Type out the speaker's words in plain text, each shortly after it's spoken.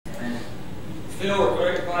Phil, we're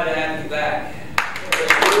very glad to have you back.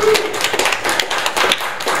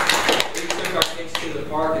 We took our kids to the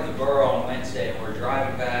park in the borough on Wednesday, and we're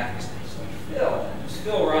driving back. It's like,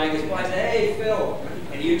 Phil running his bike. Hey, Phil.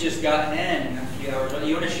 And you just gotten in a few hours.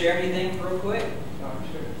 You want to share anything real quick?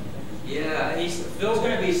 Sure. Yeah, Phil's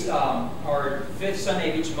going to be our fifth Sunday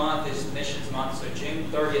of each month is Missions Month, so June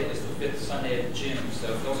 30th is the fifth Sunday of June. So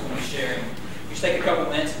Phil's going to be sharing. You just take a couple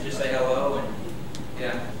minutes and just say hello, and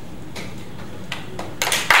yeah.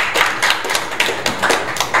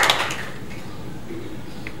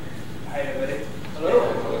 Hi, everybody.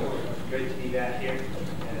 Hello. Great to be back here.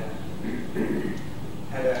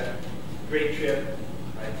 Had a great trip,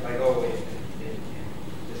 like always,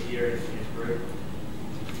 this year in Peru.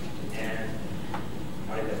 And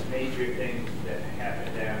one of the major things that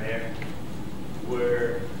happened down there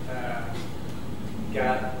were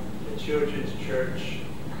got the children's church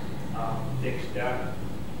fixed up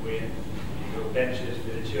with little benches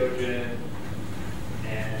for the children,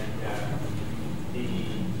 and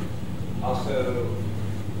also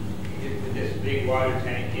put this big water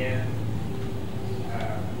tank in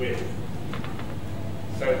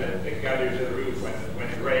so that the gutters of the roof, when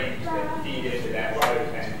it rains, that feed into that water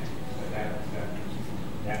tank. So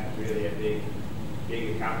that was really a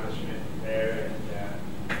big accomplishment there.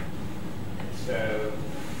 And so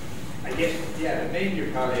I guess, yeah, the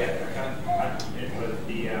major probably accomplishment was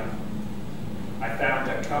I found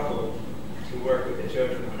a couple to work with the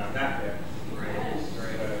children when I'm not there.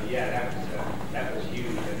 So yeah, that was huge,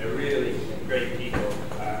 and they're really great people.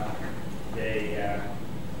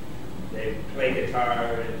 They play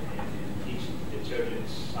guitar and teach the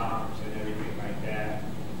children's songs and everything like that.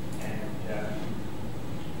 And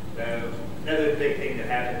another big thing that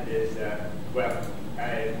happened is, well,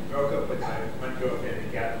 I broke up with my one girlfriend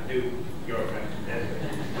and got a new girlfriend.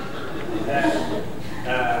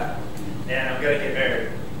 And I'm going to get married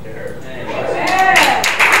to her.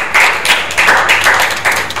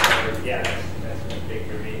 Yeah, that's big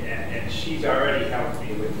for me. And she's already helped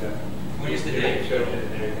me with when is the date? Children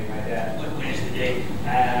and everything like that. When is the date?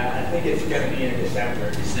 I think it's going to be in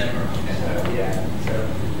December. December. Okay. So yeah.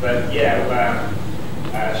 But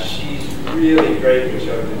yeah, she's really great with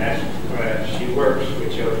children. She works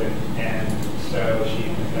with children, and so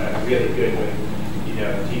she's really good with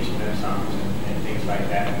teaching them songs and things like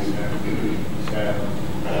that. So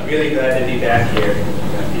I'm really glad to be back here.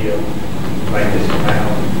 I feel like this is my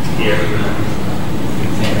home here.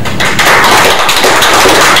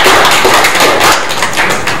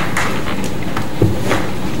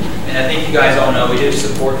 And I think you guys all know we do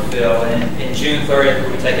support Phil, and in June 30th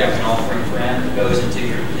we take out an offering for him that goes into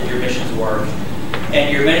your missions work.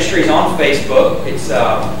 And your ministry is on Facebook. It's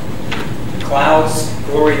Clouds,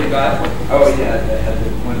 Glory to God. Oh yeah, that has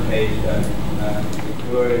one page.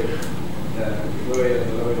 Glory of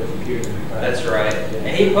the Lord is appeared in the clouds. That's right.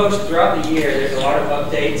 And he posts throughout the year. There's a lot of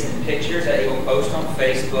updates and pictures that he will post on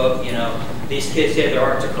Facebook. You know, these kids gave their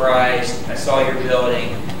heart to Christ. I saw your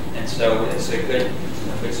building, and so it's a good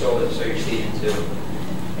soul to sow your seed into.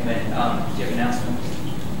 Amen. Do you have announcements?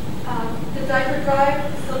 The diaper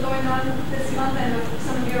drive is still going on this month, and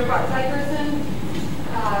some of you have brought diapers in.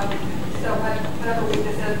 So whatever week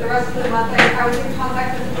this is, the rest of the month, I was in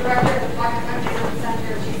contact with the director of the Pocket Mechanism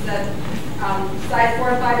Center. She said size 4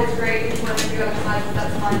 and 5 is great. If you want to do other sizes,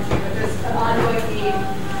 that's fine too. But there's an ongoing need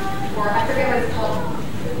for, I forget what it's called.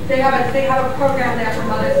 They have a program there for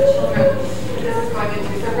mothers and children that this is going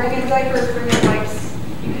into. So bring in diapers, bring in wipes.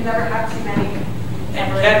 You can never have too many.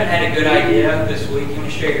 And Kevin had a good idea this week. You want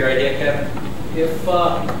to share your idea, Kevin?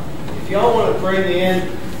 If y'all want to bring in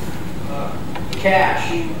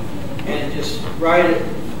cash and just write it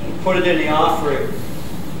and put it in the offering,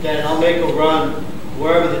 then I'll make a run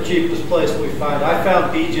wherever the cheapest place we find. I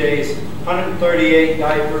found BJ's 138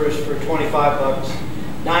 diapers for 25 bucks,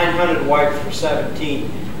 900 wipes for 17.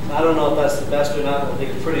 So I don't know if that's the best or not. I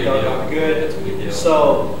think it's pretty doggone good. That's a good deal.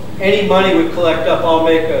 So any money we collect up, I'll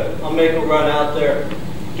make a run out there,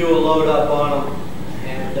 do a load up on them,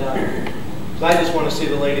 and I just want to see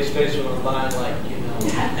the lady's face when I'm buying, like,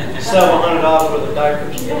 several $100 worth of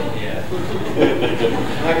diapers. Yeah.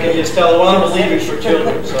 I can just tell, well, I'm believing for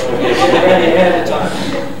children, so get ready ahead of time.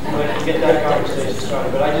 I can get that conversation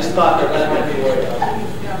started. But I just thought that might be the way to go.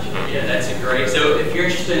 Yeah, that's a great. So if you're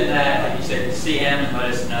interested in that, like you said, see him and let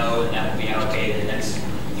us know, and that will be allocated. That's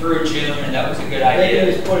through June, and that was a good idea.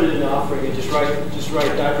 They just put it in the offering and just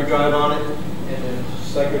write diaper drive on it, and then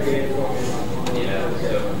segregate it for me. Yeah,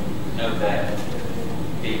 so note that.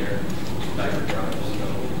 Peter, diaper drive.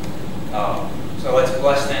 So let's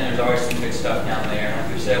bless them. There's always some good stuff down there.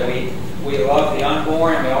 Like we said, we love the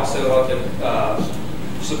unborn, and we also love to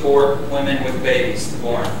support women with babies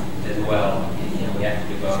born as well. And, we have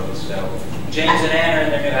to do both. So James and Ann are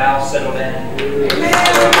in their new house, settled in.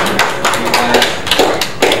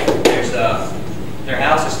 Their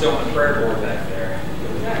house is still on the prayer board back there.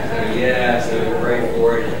 So we're praying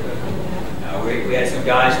for it. We had some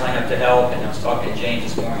guys line up to help, and I was talking to James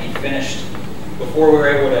this morning. He finished before we were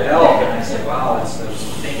able to help, and I said, wow, I was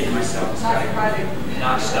thinking to myself, this guy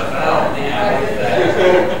knocked stuff out. Man, I like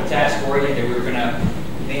that. Task oriented. We were going to,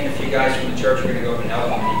 me and a few guys from the church were going to go up and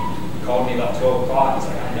help him. He called me about 12 o'clock. He's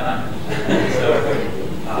like, I'm done.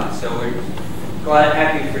 So we're glad,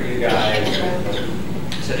 happy for you guys.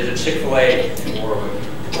 So there's a Chick-fil-A in Warwick.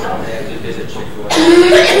 They have to visit Chick-fil-A.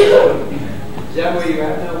 Is that where you're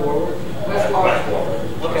at now, Warwick? West Warwick.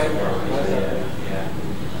 Okay.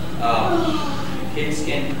 Kids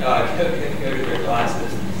can go to their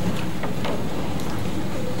classes.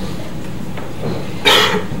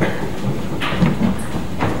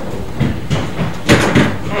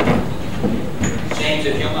 James,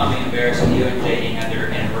 if you'll not be embarrassing, you and JD had their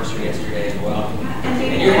anniversary yesterday as well.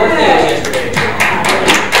 And your birthday was yesterday.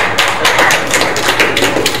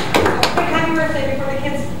 Happy birthday before the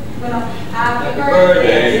kids went off. Happy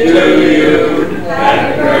birthday to you.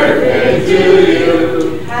 Happy birthday to you.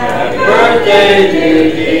 Happy birthday, dear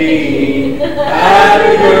Dean.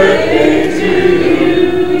 Happy birthday to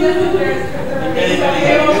you. We just embarrassed her.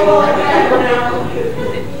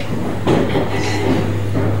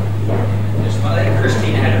 There's my lady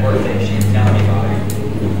Christina had a birthday. She was telling me about it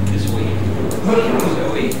this week. So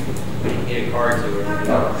we didn't get a card to her.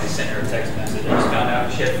 I sent her a text message. I just found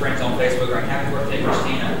out she had friends on Facebook going, happy birthday,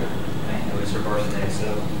 Christina. I didn't know it was her birthday. So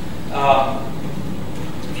a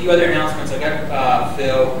few other announcements. I got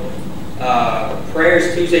Phil.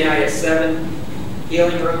 Prayers Tuesday night at 7.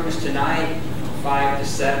 Healing room is tonight from 5 to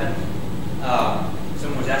 7.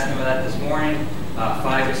 Someone was asking about that this morning.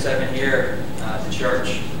 5 to 7 here at the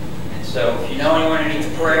church. And so if you know anyone who needs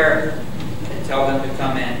prayer, tell them to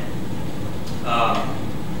come in.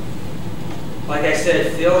 Like I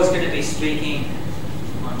said, Phil is going to be speaking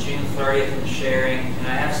on June 30th and sharing, and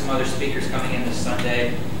I have some other speakers coming in this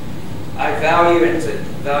Sunday. I value, and it's a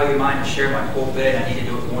value of mine to share my pulpit. I need to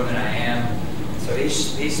do it more than I am. So he's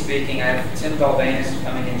speaking. I have Tim Galvanus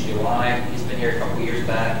coming in July. He's been here a couple years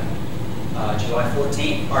back. July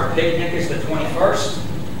 14th. Our picnic is the 21st.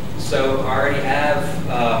 So I already have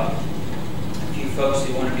a few folks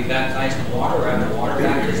who want to be baptized in water. We're having a water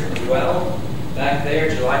baptism as well back there,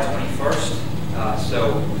 July 21st.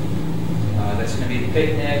 So that's going to be the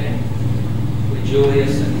picnic, and with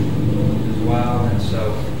Julius and as well. And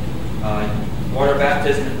so water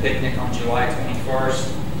baptism and picnic on July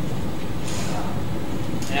 21st.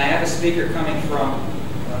 And I have a speaker coming from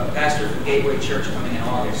pastor from Gateway Church coming in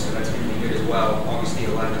August, so that's going to be good as well, August the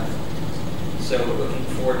 11th. So looking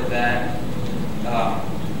forward to that.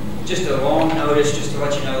 Just a long notice, just to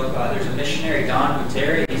let you know, there's a missionary, Don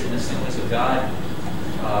Buteri. He's in the Assemblies of God,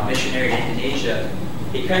 missionary in Indonesia.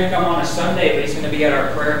 He couldn't come on a Sunday, but he's going to be at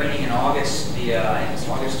our prayer meeting in August. I think it's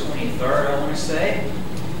August 23rd, I want to say.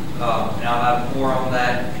 And I'll have more on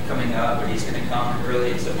that coming up, but he's going to come. And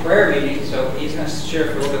really, it's a prayer meeting, so he's going to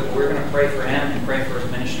share for a little bit. But we're going to pray for him and pray for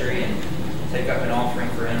his ministry and take up an offering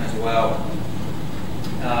for him as well.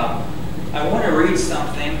 I want to read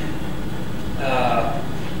something.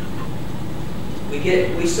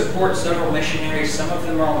 We support several missionaries. Some of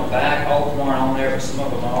them are on the back. All of them aren't on there, but some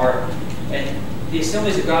of them are. And the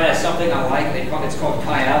Assemblies of God has something I like. It's called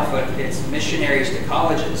Chi Alpha. It's missionaries to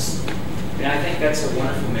colleges. And I think that's a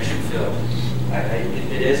wonderful mission field.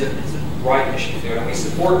 It's a right mission field. And we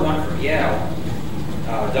support one from Yale,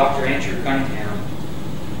 Dr. Andrew Cunningham.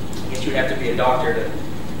 I guess you'd have to be a doctor to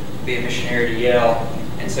be a missionary to Yale.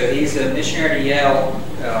 And so he's a missionary to Yale.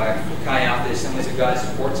 Chi Alpha, the Assemblies of God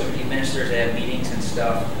supports him. He ministers, they have meetings and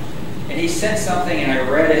stuff. And he sent something, and I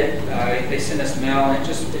read it. They sent us mail, and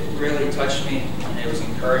it really touched me, and it was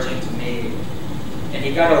encouraging to me. And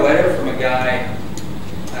he got a letter from a guy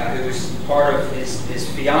who was part of his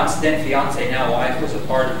then fiance, now wife, was a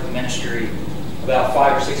part of the ministry about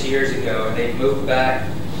 5 or 6 years ago. And they moved back,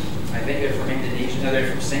 I think they're from Indonesia, no, they're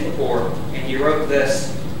from Singapore. And he wrote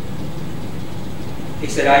this. He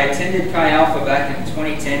said, I attended Chi Alpha back in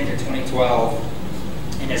 2010 to 2012.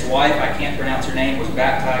 And his wife, I can't pronounce her name, was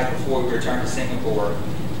baptized before we returned to Singapore.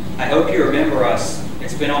 I hope you remember us.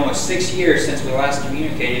 It's been almost 6 years since we last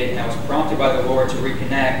communicated, and I was prompted by the Lord to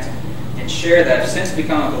reconnect and share that I've since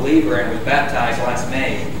become a believer and was baptized last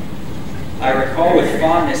May. I recall with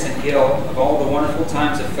fondness and guilt of all the wonderful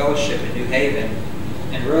times of fellowship in New Haven,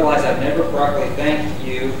 and realize I've never properly thanked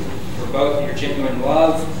you for both your genuine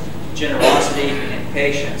love, generosity, and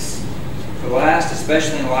patience. For last,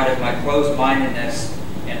 especially in light of my closed-mindedness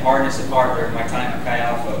and hardness of heart during my time at Chi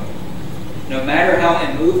Alpha. No matter how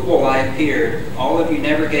immovable I appeared, all of you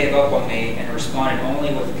never gave up on me and responded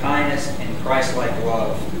only with kindness and Christ-like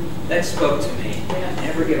love. That spoke to me.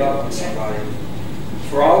 Never give up on somebody.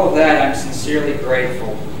 For all of that, I'm sincerely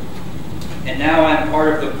grateful. And now I'm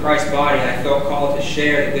part of the Christ body. I felt called to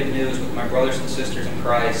share the good news with my brothers and sisters in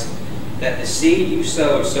Christ, that the seed you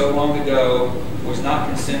sowed so long ago was not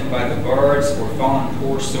consumed by the birds or fallen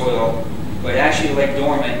poor soil, but actually lay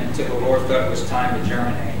dormant until the Lord thought it was time to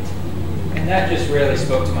germinate. And that just really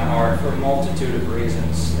spoke to my heart for a multitude of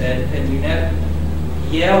reasons. And you know,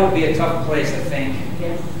 Yale would be a tough place, I think,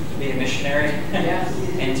 to be a missionary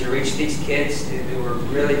and to reach these kids who were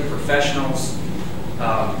really professionals.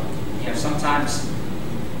 You know, sometimes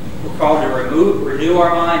we're called to renew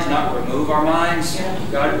our minds, not remove our minds.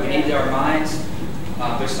 God, we need our minds.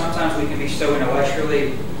 But sometimes we can be so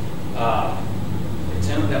intellectually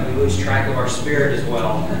attuned that we lose track of our spirit as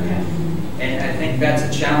well. And I think that's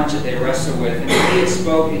a challenge that they wrestle with. And he had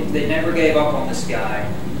spoken, they never gave up on this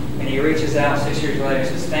guy. And he reaches out 6 years later and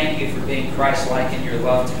says, thank you for being Christ-like in your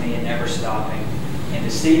love to me and never stopping. And the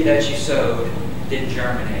seed that you sowed did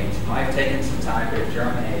germinate. It might have taken some time, but it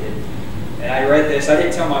germinated. And I read this. I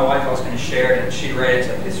didn't tell my wife I was going to share it, and she read it.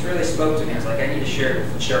 Like, this really spoke to me. I was like, I need to share it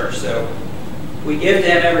with the church. So we give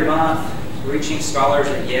them every month, reaching scholars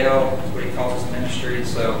at Yale. That's what he calls his ministry.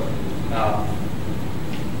 So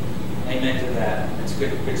amen to that. That's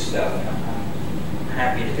good stuff. I'm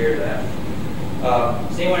happy to hear that.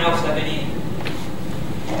 Does anyone else have any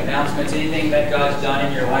announcements? Anything that God's done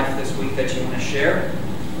in your life this week that you want to share?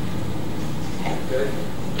 Good.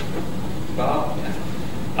 Bob? Yeah.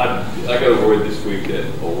 I got a word this week that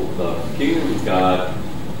the kingdom of God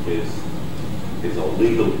is a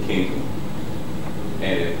legal kingdom,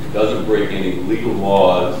 and it doesn't break any legal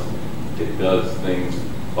laws. It does things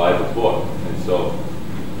by the book, and so,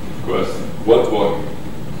 of course, what book?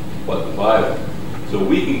 But the Bible. So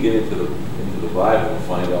we can get into the Bible and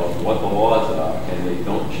find out what the laws are, and they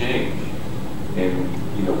don't change. And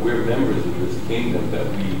you know, we're members of this kingdom. That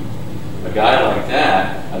a guy like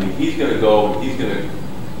that, I mean, he's going to go.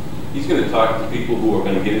 He's going to talk to people who are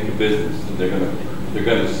going to get into business, and they're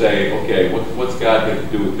going to say, okay, what's God got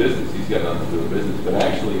to do with business? He's got nothing to do with business. But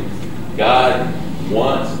actually, God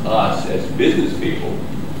wants us as business people,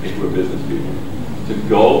 if we're business people, to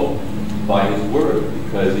go by His word,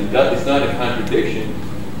 because it's not a contradiction.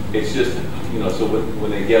 It's just, you know, so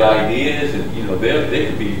when they get ideas, and you know, they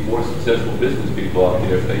could be more successful business people out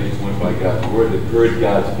there if they just went by God's word and heard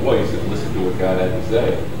God's voice and listened to what God had to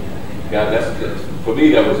say. God, that's for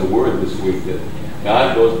me, that was a word this week, that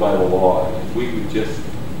God goes by the law. If we could just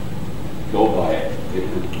go by it,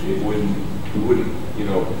 we wouldn't, you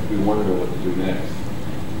know, be wondering what to do next.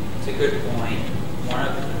 It's a good point. One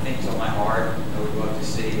of the things on my heart I would love to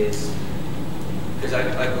see is, because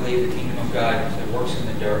I believe the kingdom of God, it works in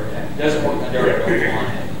the dirt. It doesn't work in the dirt, it don't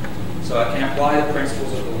want it. So I can apply the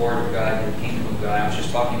principles of the Word of God to the kingdom of God. I was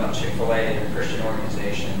just talking about Chick-fil-A, they're a Christian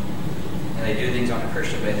organization, and they do things on a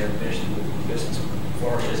Christian way. Their business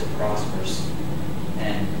flourishes and prospers.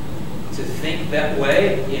 And to think that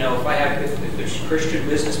way, you know, if there's Christian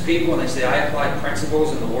business people and they say, I apply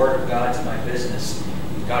principles and the Word of God to my business,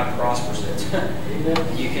 God prospers it.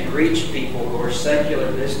 You can reach people who are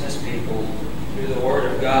secular business people through the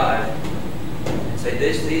Word of God and say,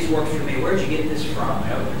 these work for me. Where'd you get this from?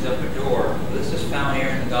 It opens up a door. Well, this is found here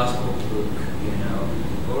in the Gospel of Luke. You know,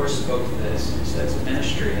 the Lord spoke this. That's a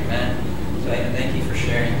ministry. Amen. So thank you for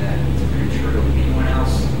sharing that. It's very true. Anyone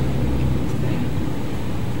else? Do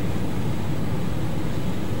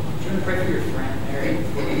you want to pray for your friend, Mary?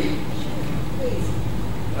 Please.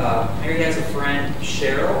 Mary has a friend,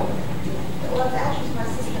 Cheryl. Well, it's actually my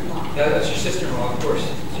sister-in-law. That's your sister-in-law, of course.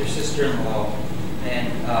 It's your sister-in-law.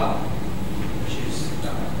 And she's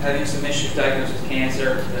having some issues, diagnosed with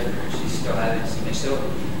cancer. She's still having some issues.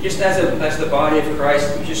 So just as the body of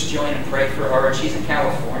Christ, we just join and pray for her. And she's in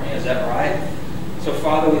California, is that right? So,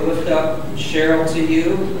 Father, we lift up Cheryl to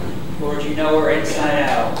you. Lord, you know her inside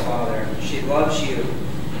out, Father. She loves you.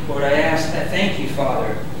 Lord, I thank you,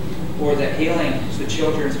 Father, Lord, that healing is the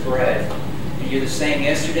children's bread. And you're the same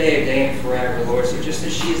yesterday, today, and forever, Lord. So just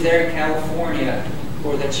as she's there in California,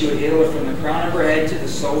 Lord, that you would heal her from the crown of her head to the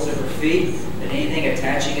soles of her feet, that anything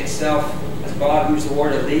attaching itself, as Bob used the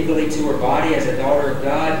word, illegally to her body as a daughter of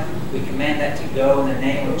God, we command that to go in the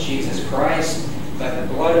name of Jesus Christ. By the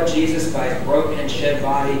blood of Jesus, by His broken and shed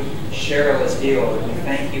body, Cheryl is healed. And we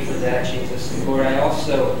thank you for that, Jesus. And Lord, I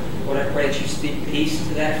pray that you speak peace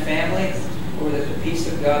to that family. Lord, that the peace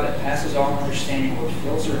of God that passes all understanding, Lord,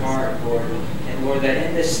 fills her heart, Lord. And Lord, that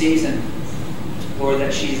in this season, Lord,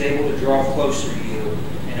 that she's able to draw closer to you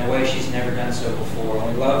in a way she's never done so before.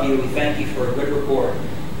 And we love you. We thank you for a good report.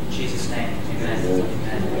 In Jesus' name, amen.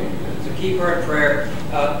 Amen. So keep her in prayer.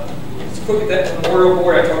 Let's quick that memorial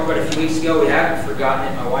board I talked about a few weeks ago. We haven't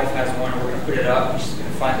forgotten it. My wife has one. We're going to put it up. She's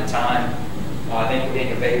going to find the time. I think we're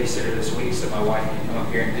getting a babysitter this week, so my wife can come up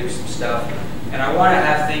here and do some stuff. And I want to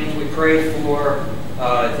have things we pray for,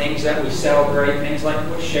 things that we celebrate, things like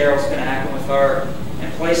what Cheryl's going to happen with her,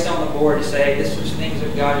 and placed on the board to say, this is things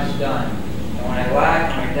that God has done. And when I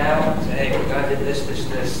lack, when I doubt, say, hey, well, God did this. Do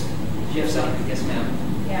you have something? Yes, ma'am.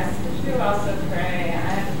 Yes, could you also pray? I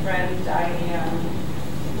have a friend, Diane,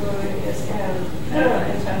 who is in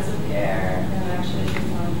intensive care and actually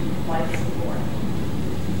she's on life support.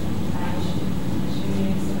 And she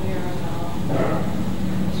needs severe help.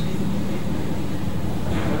 I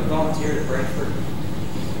would volunteer to pray for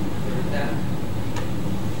that.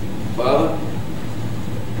 Father,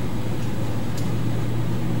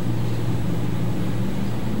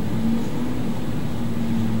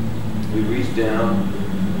 we reach down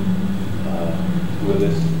where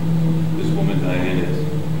this woman Diane is,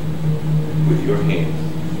 with your hands.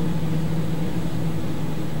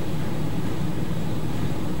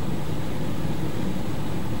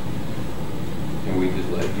 And we just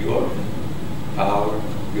let your power,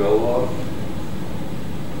 your love,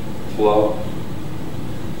 flow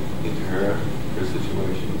into her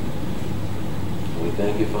situation. And we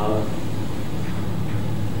thank you, Father,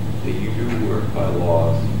 that you do work by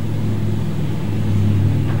laws.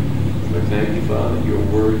 We thank you, Father, that your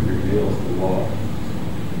word reveals the law.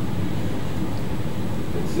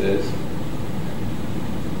 It says,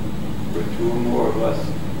 where two or more of us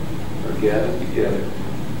are gathered together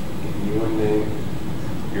in your name,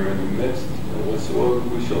 you're in the midst, and whatsoever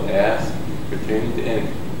we shall ask pertaining to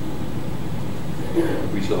anything,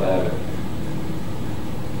 we shall have it.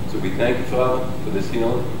 So we thank you, Father, for this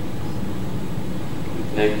healing. We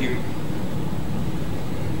thank you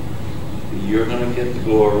that you're going to get the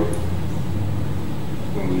glory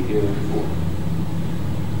when we hear the report.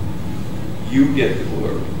 You get the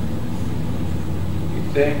glory. We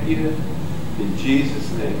thank you in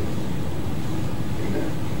Jesus' name.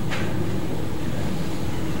 Amen.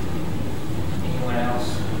 Anyone else?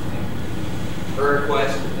 Prayer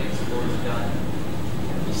requests for things the Lord has done.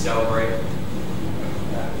 We celebrate.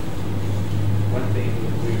 One thing,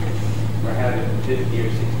 we're having 50 or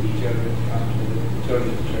 60 children come to the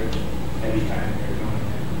children's church every time they're going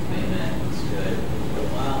there. Amen. That's good.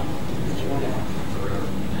 Wow.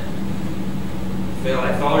 Phil, I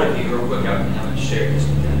thought of you real quick. I'm going to share this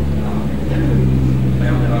with you. I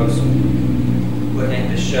don't know. I was looking at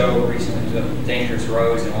this show recently, the Dangerous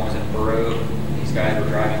Roads, and one was in Peru. These guys were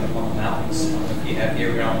driving up on the mountains. I don't know if you have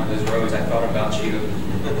ever been on one of those roads. I thought about you.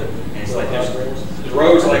 And it's like there's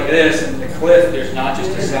roads like this, and the cliff, there's not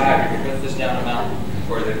just a side. The cliff is down a mountain,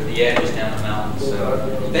 or the edge is down a mountain.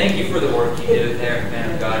 So thank you for the work you do there,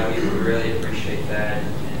 man of God. We really appreciate that.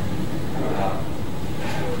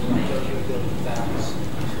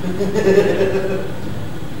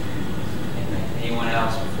 Anyone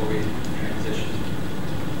else before we transition?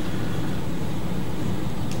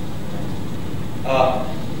 I'm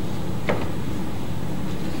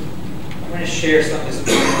going to share something this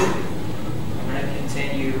morning. I'm going to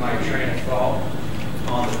continue my train of thought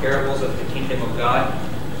on the parables of the kingdom of God.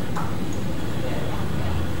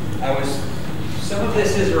 Some of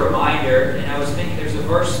this is a reminder, and I was thinking there's a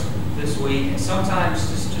verse this week, and sometimes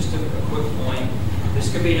just a quick point.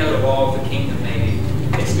 This could be another law of the kingdom, maybe.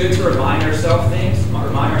 It's good to remind ourselves of things. And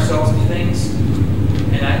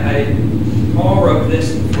Paul wrote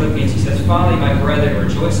this in Philippians. He says, "Finally, my brethren,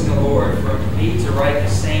 rejoice in the Lord. For me to write the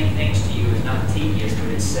same things to you is not tedious, but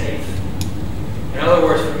it's safe." In other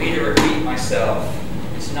words, for me to repeat myself,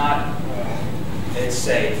 it's not. It's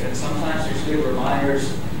safe. And sometimes there's good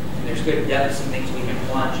reminders, and there's good depths and things we can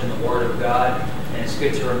plunge in the Word of God. And it's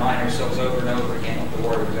good to remind ourselves over and over again what the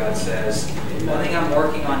Word of God says. One thing I'm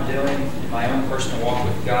working on doing in my own personal walk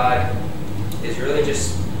with God is really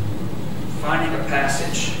just finding a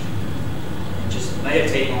passage and just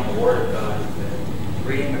meditating on the Word of God,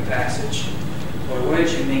 reading the passage. Lord, what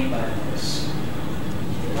did you mean by this?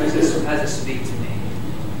 How does this speak to me?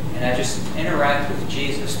 And I just interact with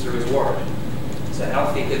Jesus through His Word. It's a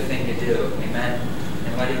healthy, good thing to do. Amen.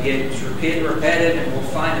 And let it get repeated, repetitive, and we'll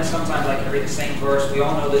find that sometimes I can read the same verse. We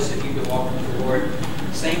all know this if you've been walking with the Lord.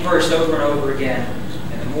 Same verse over and over again.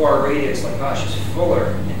 And the more I read it, it's like, gosh, it's fuller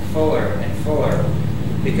and fuller and fuller.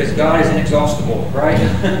 Because God is inexhaustible, right?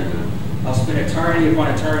 I'll spend eternity upon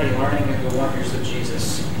eternity learning the wonders of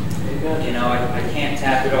Jesus. You know, I can't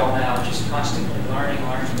tap it all now. Just constantly learning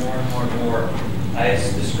more and more and more. I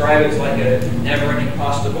describe it as like a never-ending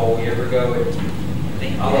pasta bowl. You ever go, I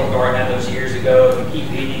think Olive Garden had those years ago, you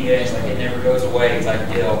keep eating it, it's like it never goes away, it's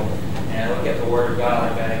like dill. And I look at the Word of God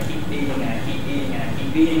like that, I keep eating and I keep eating and I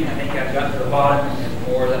keep eating, I think I've gotten to the bottom and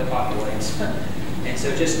more that populates. And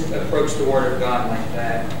so just approach the Word of God like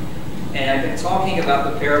that. And I've been talking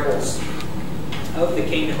about the parables of the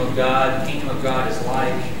kingdom of God. The kingdom of God is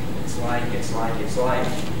like, it's like, it's like, it's like.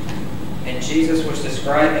 And Jesus was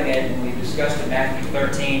describing it, and we discussed in Matthew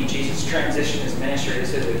 13, Jesus transitioned his ministry.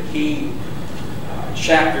 This is a key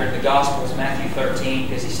chapter in the Gospels, Matthew 13,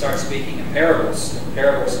 because he starts speaking in parables. And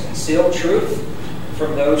parables conceal truth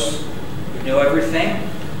from those who know everything,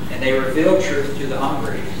 and they reveal truth to the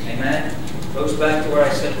hungry. Amen? Goes back to what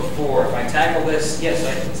I said before. If I tackle this,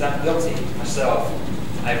 yes, I'm guilty myself.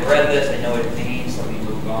 I've read this, I know what it means, let me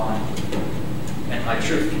move on. And my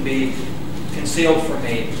truth can be concealed from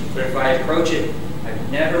me. But if I approach it,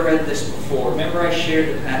 I've never read this before. Remember I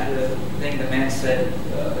shared the thing the man said,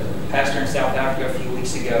 the pastor in South Africa a few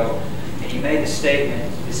weeks ago, and he made the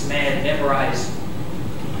statement, this man memorized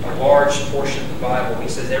a large portion of the Bible. He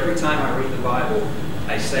says, every time I read the Bible,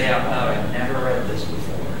 I say out loud, I've never read this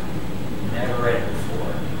before. Never read it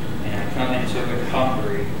before. And I come into it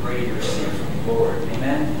hungry, ready to receive from the Lord.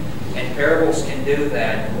 Amen? And parables can do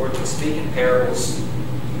that. The Lord would speak in parables.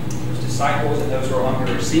 Those disciples and those who are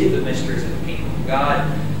hungry receive the mysteries of the kingdom of God.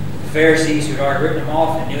 The Pharisees who had already written them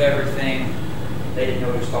off and knew everything, they didn't know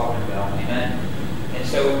what he was talking about. Amen? And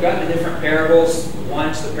so we've got the different parables.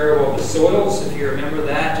 One's the parable of the soils, if you remember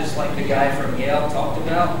that, just like the guy from Yale talked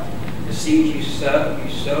about. The seed you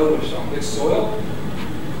sow was on good soil.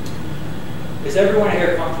 Is everyone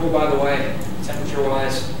here comfortable, by the way,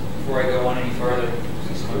 temperature-wise, before I go on any further?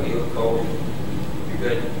 Some of you look cold. You're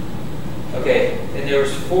good. Okay, and there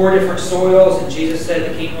was 4 different soils, and Jesus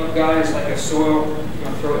said the kingdom of God is like a soil. I'm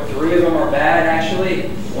going to throw it. 3 of them are bad, actually.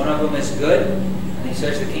 1 of them is good. And he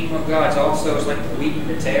says the kingdom of God is also like the wheat and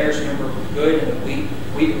the tares. Remember, good and the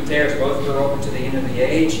wheat and tares both grow up to the end of the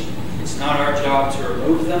age. It's not our job to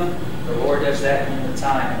remove them. The Lord does that in the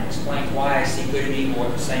time and explains why I see good and evil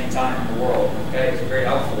at the same time in the world. Okay, it's very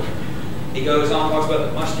helpful. He goes on, talks about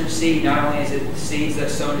the mustard seed. Not only is it seeds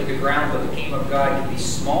that's sown to the ground, but the kingdom of God can be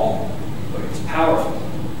small, but it's powerful.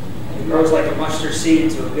 And it grows like a mustard seed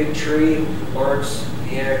into a big tree. Birds in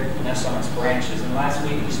the air nest on its branches. And last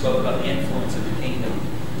week we spoke about the influence of the kingdom.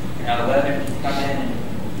 And how 11 can come in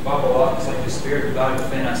and bubble up. It's like the Spirit of God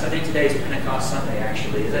within us. I think today is Pentecost Sunday,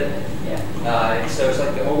 actually, is it? Yeah. And so it's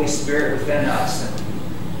like the Holy Spirit within us.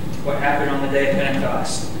 And what happened on the day of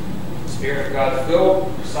Pentecost? The Spirit of God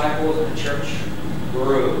filled the disciples and the church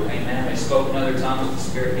grew. Amen. They spoke in other tongues. The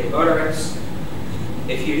Spirit gave utterance.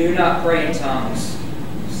 If you do not pray in tongues,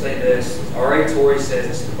 say this. R.A. Torrey says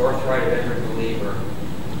it's the birthright of every believer.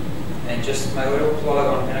 And just my little plug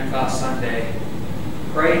on Pentecost Sunday,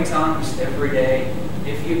 pray in tongues every day.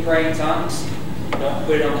 If you pray in tongues, don't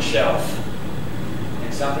put it on the shelf.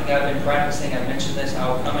 And something I've been practicing, I mentioned this,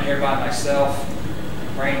 I will come in here by myself,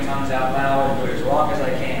 pray in tongues out loud, and do it as long as I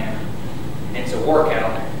can. And it's a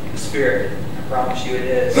workout in the Spirit. I promise you it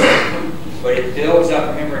is. But it builds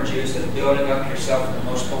up, remember in Jews, it's building up yourself in the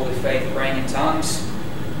most holy faith, praying in tongues.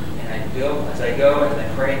 And I build as I go, and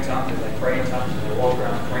I pray in tongues, as I pray in tongues, as I walk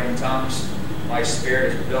around praying in tongues, my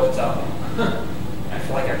spirit is built up. I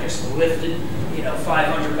feel like I've just lifted,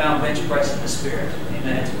 500-pound bench press in the Spirit.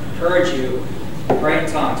 Amen. To encourage you, pray in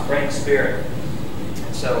tongues, pray in the Spirit.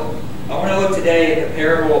 And so, I want to look today at the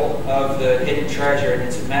parable of the hidden treasure, and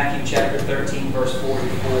it's in Matthew chapter 13, verse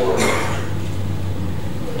 44.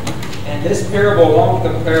 And this parable, along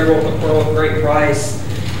with the parable of the pearl of great price,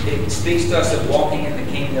 it speaks to us of walking in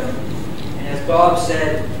the kingdom. And as Bob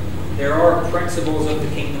said, there are principles of the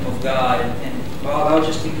kingdom of God. And Bob, I'll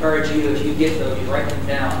just encourage you, if you get those, you write them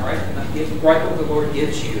down. Write what the Lord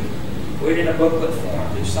gives you. Put it in a booklet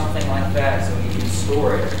form. Do something like that so you can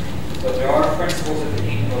store it. But there are principles of the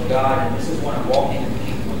kingdom of God, and this is one of walking in the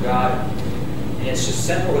kingdom of God. And it's just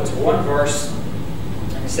simple. It's one verse.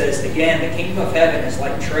 And it says, again, the kingdom of heaven is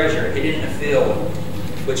like treasure hidden in a field,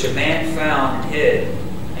 which a man found and hid.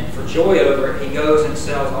 And for joy over it, he goes and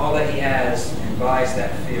sells all that he has and buys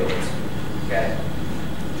that field. Okay.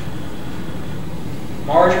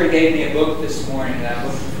 Marjorie gave me a book this morning that I'm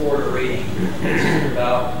looking forward to reading. It's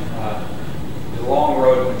about the long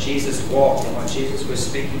road when Jesus walked and what Jesus was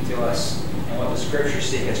speaking to us and what the Scriptures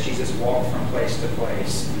see as Jesus walked from place to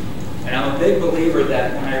place. And I'm a big believer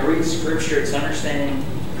that when I read Scripture, it's understanding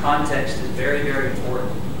context is very, very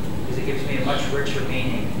important because it gives me a much richer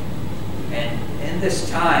meaning. And in this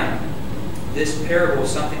time, this parable is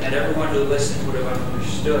something that everyone who listened would have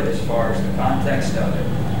understood as far as the context of it.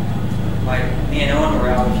 me and Owen were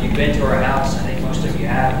out. If you've been to our house, I think most of you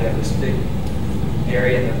have. We have this big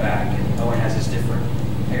area in the back, and Owen has his different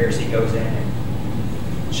areas he goes in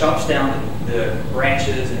and chops down the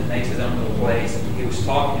branches and makes his own little place. And he was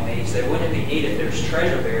talking to me. He said, "Wouldn't it be neat if there's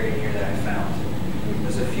treasure buried here that I found?" It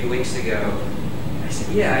was a few weeks ago. And I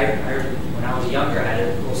said, "Yeah, I when I was younger, I had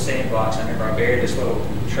a little sandbox. I remember I buried this little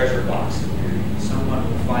treasure box in there. Someone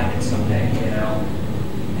will find it someday, you know."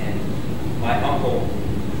 And my uncle,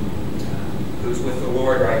 who's with the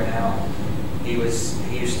Lord right now, he was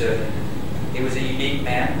a unique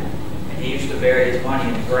man, and he used to bury his money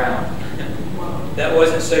in the ground. That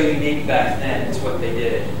wasn't so unique back then. It's what they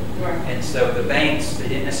did. And so the banks, they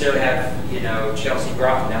didn't necessarily have, Chelsea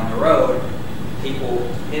Groton down the road. People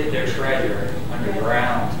hid their treasure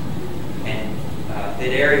underground. And that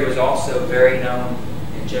area was also very known,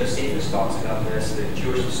 and Josephus talks about this, the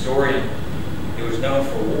Jewish historian. It was known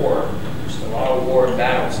for war. There's a lot of war and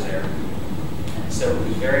battles there. And so it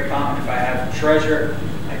was very common, if I have treasure,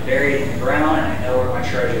 I bury it in the ground, and I know where my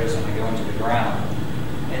treasure is when I go into the ground.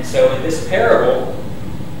 And so in this parable,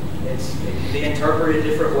 it can be interpreted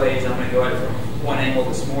different ways. I'm going to go at it from one angle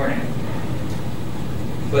this morning.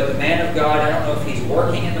 But the man of God, I don't know if he's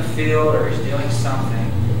working in the field or he's doing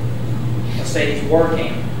something. Let's say he's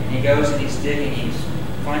working, and he goes and he's digging, he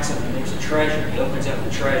finds something, there's a treasure. He opens up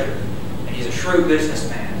the treasure, and he's a shrewd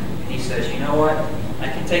businessman. And he says, "You know what? I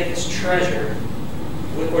can take this treasure,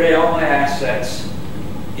 liquidate all my assets,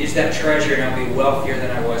 use that treasure, and I'll be wealthier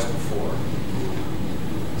than I was before."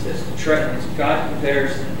 It says, God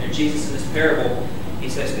compares, and Jesus in this parable, he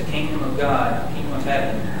says, the kingdom of God, the kingdom of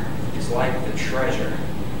heaven, is like the treasure.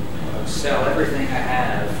 I'll sell everything I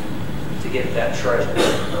have to get that treasure.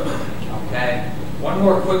 Okay? One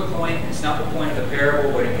more quick point. It's not the point of the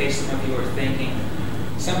parable, but in case some of you are thinking,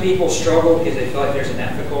 some people struggle because they feel like there's an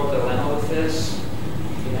ethical dilemma with this.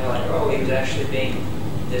 Like, oh, he was actually being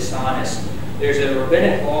dishonest. There's a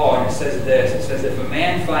rabbinic law, and it says this. It says, if a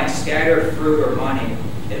man finds scattered fruit or money,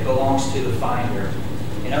 it belongs to the finder.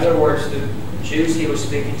 In other words, the Jews he was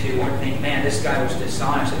speaking to wouldn't think, man, this guy was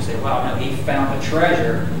dishonest. They'd say, wow, no, he found the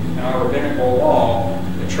treasure. In our rabbinical law,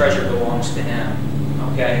 the treasure belongs to him.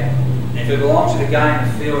 Okay? And if it belonged to the guy in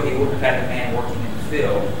the field, he wouldn't have had the man working in the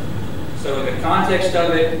field. So in the context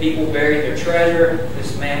of it, people buried their treasure.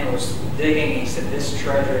 This man was digging. He said, this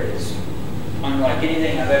treasure is unlike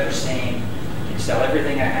anything I've ever seen. I sell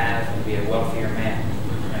everything I have and be a wealthier man.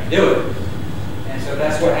 And I do it. And so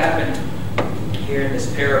that's what happened here in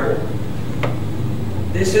this parable.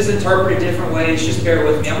 This is interpreted different ways. Just bear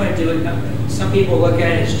with me. I'm going to do it. Some people look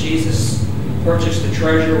at it as Jesus purchased the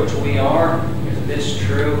treasure, which we are. If this is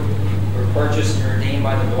true, we're purchased and redeemed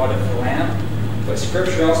by the blood of the Lamb. But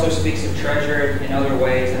Scripture also speaks of treasure in other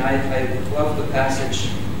ways. And I love the passage.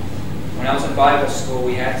 When I was in Bible school,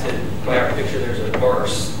 we had to, by our picture, there's a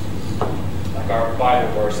verse, like our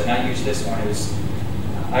Bible verse. And I used this one. It was,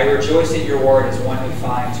 I rejoice in your word as one who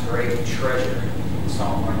finds great treasure.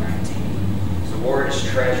 Psalm 119. The word is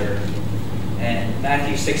treasure. And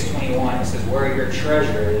Matthew 6:21, it says, where your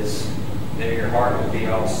treasure is, there your heart will be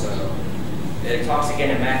also. It talks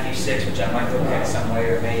again in Matthew 6, which I might look at some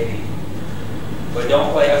later maybe. But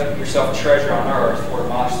don't lay up yourself treasure on earth, where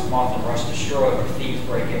moth and rust destroy, where thieves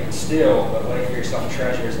break in and steal, but lay for yourself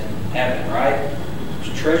treasures in heaven, right?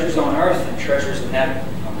 There's treasures on earth and treasures in heaven,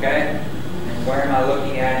 okay? And where am I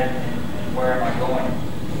looking at it, and where am I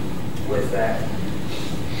going with that?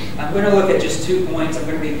 I'm going to look at just 2 points. I'm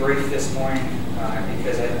going to be brief this morning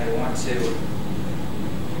because I want to.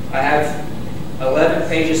 I have 11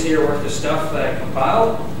 pages here worth of stuff that I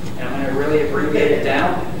compiled, and I'm going to really abbreviate it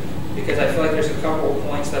down because I feel like there's a couple of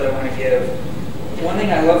points that I want to give. One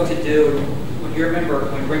thing I love to do, when you remember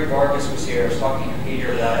when Rick Vargas was here, I was talking to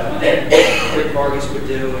Peter about it. One thing Rick Vargas would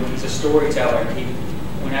do, and he's a storyteller,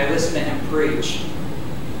 when I listen to him preach,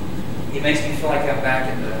 he makes me feel like I'm back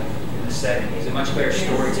in the setting. He's a much better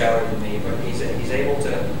storyteller than me, but he's able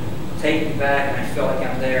to take me back, and I feel like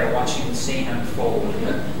I'm there watching the scene unfold.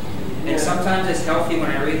 And sometimes it's healthy when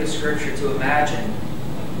I read the scripture to imagine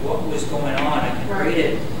what was going on. I can read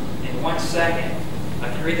it in 1 second. I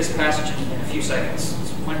can read this passage in a few seconds.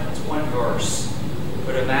 It's one verse.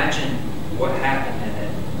 But imagine what happened in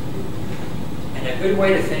it. And a good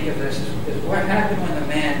way to think of this is what happened when the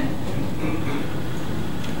man,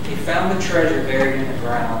 he found the treasure buried in the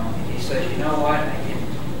ground. And he said, you know what? I can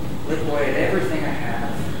liquidate everything I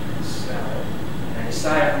have and sell it. And I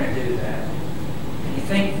decide I'm going to do that. And you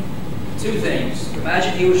think, 2 things.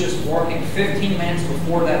 Imagine he was just working 15 minutes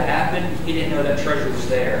before that happened. He didn't know that treasure was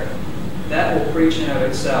there. That will preach in and of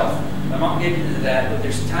itself. I'm not getting into that, but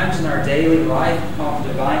there's times in our daily life called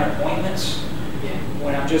divine appointments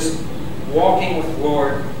when I'm just walking with the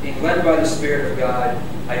Lord, being led by the Spirit of God,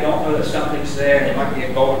 I don't know that something's there, and it might be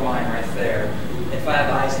a gold mine right there. If I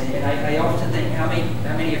have eyes in it, and I often think, how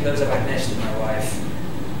many of those have I missed in my life?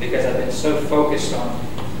 Because I've been so focused on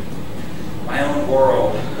my own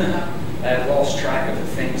world that I've lost track of the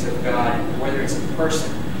things of God, whether it's a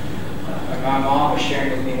person. My mom was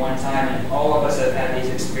sharing with me one time, and all of us have had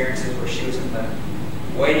these experiences where she was in the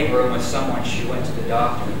waiting room with someone. She went to the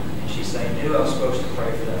doctor, and she said, I knew I was supposed to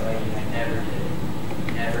pray for that lady, and I never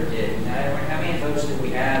did. Never did. And how many of those do we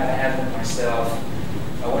have? I have them myself.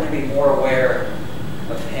 I want to be more aware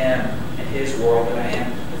of Him and His world than I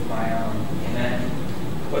am with my own. Amen.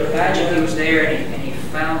 But imagine He was there and he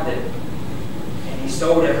found it, and He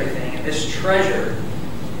sold everything, and this treasure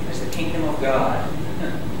is the kingdom of God.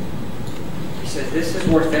 He said, this is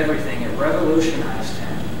worth everything. It revolutionized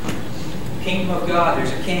him. Kingdom of God,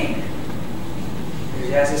 there's a king.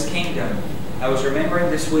 He has his kingdom. I was remembering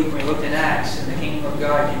this week when we looked in Acts, and the kingdom of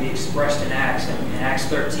God can be expressed in Acts. And in Acts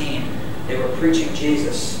 13, they were preaching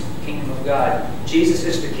Jesus, kingdom of God. Jesus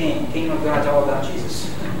is the king. The kingdom of God is all about Jesus.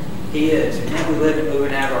 He is. And then we live and move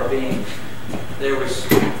and have our being. There was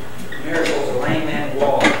miracles. A lame man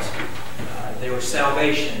walked. There were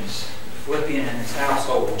salvations. Philippian and his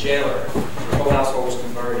household, the jailer, the whole household was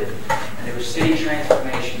converted. And there was city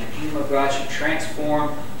transformation. The kingdom of God should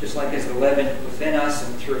transform just like as the leaven within us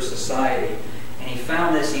and through society. And he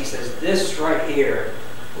found this, and he says, this right here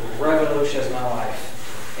will revolutionize my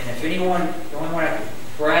life. And if anyone, the only one,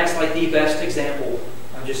 Brad's like the best example,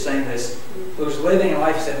 I'm just saying this, who was living a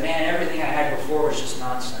life and said, man, everything I had before was just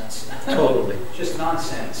nonsense. Totally. Just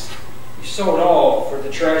nonsense. You sold all for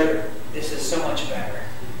the treasure. This is so much better.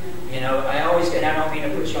 You know, I always get, I don't mean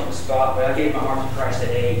to put you on the spot, but I gave my heart to Christ at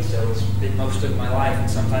 8, so it's been most of my life, and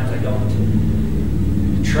sometimes I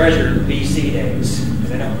don't treasure BC days,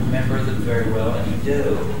 because I don't remember them very well, and you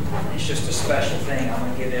do. And it's just a special thing. I'm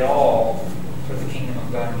going to give it all for the kingdom of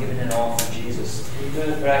God. I'm giving it all for Jesus.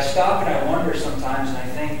 But I stop and I wonder sometimes, and I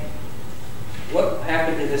think, what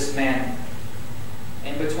happened to this man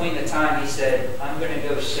in between the time he said, I'm going to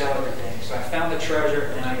go sell everything. So I found the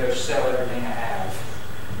treasure, and I go sell everything I have.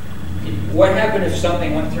 What happened if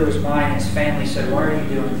something went through his mind and his family said, why are you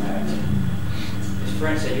doing that? His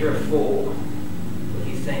friend said, you're a fool. What do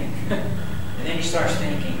you think? And then he starts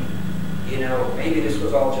thinking, you know, maybe this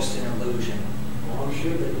was all just an illusion. Well, I'm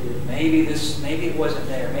sure they did. Maybe it wasn't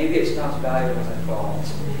there. Maybe it's not as valuable as I thought.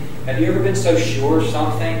 Have you ever been so sure of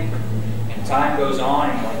something and time goes on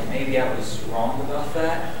and you're like, maybe I was wrong about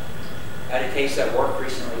that? I had a case at work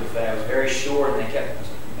recently with that. I was very sure, and they kept,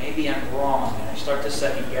 maybe I'm wrong, and I start to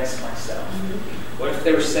second guess myself. What if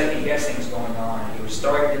there were second guessings going on? He was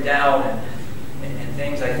starting to doubt and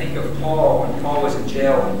things. I think of Paul, when Paul was in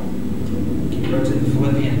jail, he wrote to the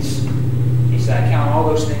Philippians, he said, I count all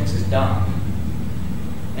those things as dung.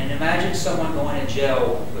 And imagine someone going to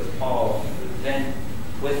jail with Paul, who'd been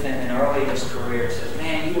with him and early in his career, says,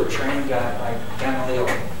 man, you were trained by Gamaliel.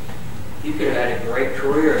 You could have had a great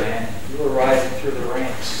career, man. You were rising through the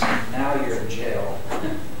ranks. Now you're in jail.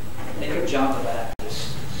 Think of John the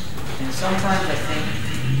Baptist. And sometimes I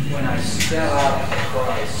think when I sell out for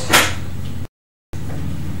Christ,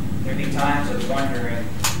 there'd be times of wondering,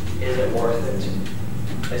 is it worth it?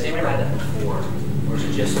 Has anyone had that before? Or is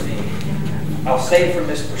it just me? I'll say it from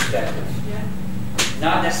this perspective.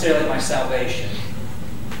 Not necessarily my salvation.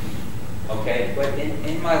 Okay? But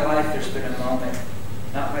in my life there's been a moment,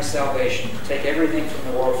 not my salvation. Take everything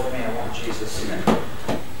from the world for me. I want Jesus.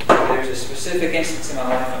 There's a specific instance in my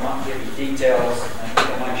life, I'm not going to give you details, I think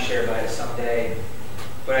I might share about it someday.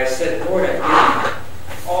 But I said, Lord, I've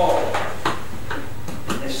given all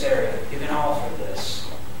in this area. I've given all for this.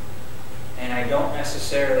 And I don't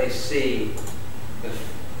necessarily see the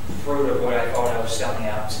fruit of what I thought I was selling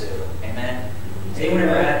out to. Amen? Has anyone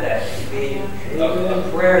ever had that? It can be a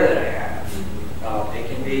prayer that I have.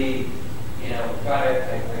 It can be, you know, God,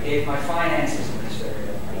 I gave my finances in this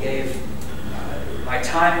area. I gave my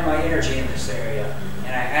time and my energy in this area,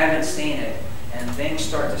 and I haven't seen it, and things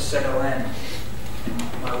start to settle in.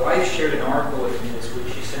 And my wife shared an article with me this week.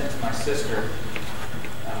 She sent it to my sister,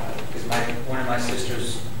 because one of my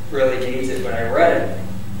sisters really needs it, but I read it,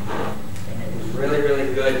 and it was really,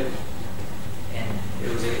 really good. And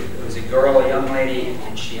it was a girl, a young lady,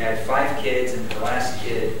 and she had 5 kids, and her last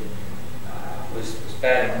kid was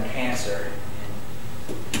battling cancer.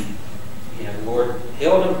 And, you know, the Lord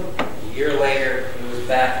healed him. A year later, he was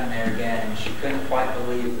back in there again, and she couldn't quite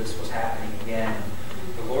believe this was happening again.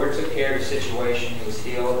 The Lord took care of the situation. He was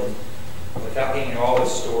healed, and without getting into all the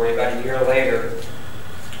story, about a year later,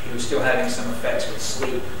 he was still having some effects with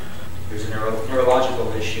sleep. There was a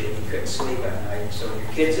neurological issue. He couldn't sleep at night. So when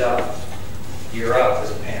your kid's up you're up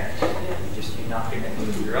as a parent. You're not going to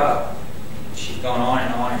move. You're up. She's gone on,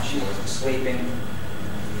 and she wasn't sleeping.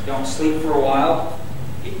 You don't sleep for a while,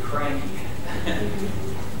 you get cranky.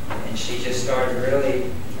 And she just started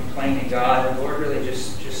really complaining to God. The Lord really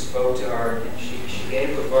just spoke to her, and she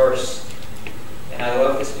gave a verse. And I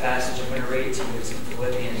love this passage. I'm going to read it to you. It's in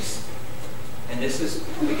Philippians. And this is,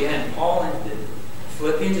 again, Paul ended.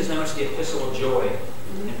 Philippians is known as the epistle of joy.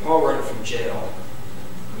 And Paul wrote it from jail.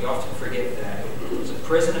 We often forget that. It was a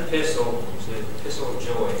prison epistle. It was an epistle of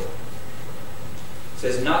joy. It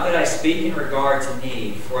says, "Not that I speak in regard to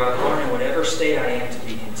need, for I've learned in whatever state I am to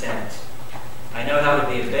be content. I know how to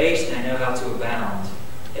be abased, and I know how to abound.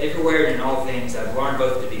 Everywhere and in all things I've learned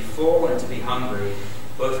both to be full and to be hungry,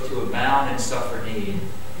 both to abound and suffer need.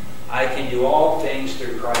 I can do all things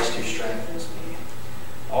through Christ who strengthens me."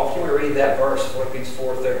 Often we read that verse, Philippians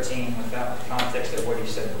 4:13, without the context of what he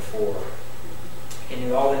said before. I can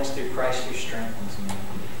do all things through Christ who strengthens me.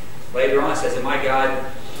 Later on it says that my God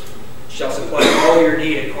shall supply all your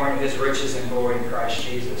need according to his riches and glory in Christ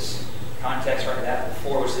Jesus. Context right that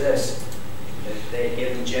before was this, that they had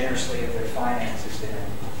given generously of their finances to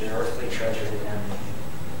him, their earthly treasure to him.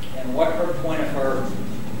 And what her point of her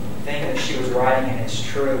thing that she was writing, and it's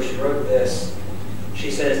true, she wrote this.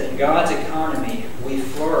 She says, "In God's economy, we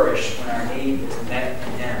flourish when our need is met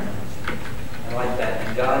in him." I like that.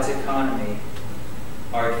 In God's economy,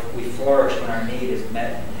 we flourish when our need is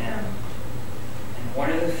met in him. And one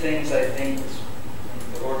of the things I think is,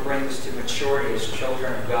 the Lord brings us to maturity as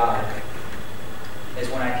children of God, is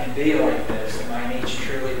when I can be like this, and my needs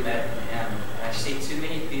truly met in him. And I see too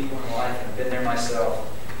many people in life, and I've been there myself.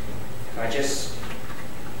 If I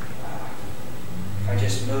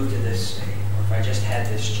just moved to this state, or if I just had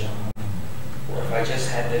this job, or if I just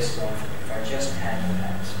had this going for me, if I just had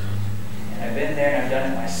that. And I've been there and I've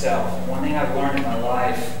done it myself. And one thing I've learned in my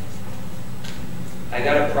life, I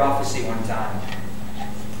got a prophecy one time, and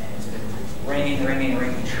it's been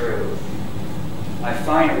ringing true. I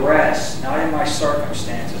find rest, not in my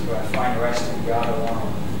circumstances, but I find rest in God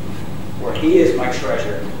alone, where he is my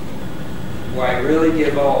treasure, where I really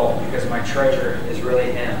give all because my treasure is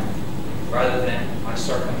really him, rather than my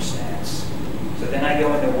circumstance. So then I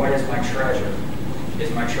go into what is my treasure?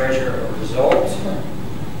 Is my treasure a result?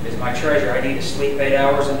 Is my treasure I need to sleep 8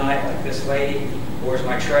 hours a night like this lady? Or is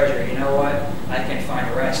my treasure, you know what? I can find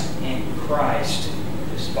rest in Christ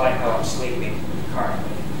despite how I'm sleeping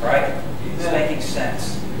currently. Right? It's making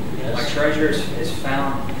sense. Yes. My treasure is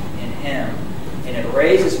found in him. And it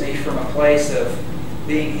raises me from a place of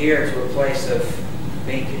being here to a place of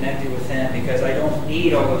being connected with him, because I don't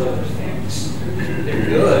need all those other things. They're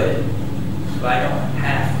good, but I don't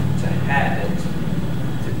have to have it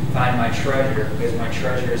to find my treasure, because my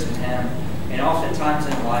treasure is in him. And oftentimes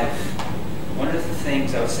in life, one of the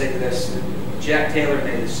things I would say this, Jack Taylor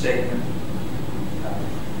made this statement.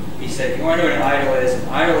 He said, if you want to know what an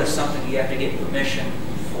idol is something you have to get permission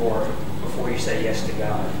for before you say yes to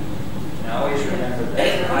God. And I always remember that.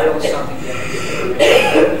 An idol is something you have to get permission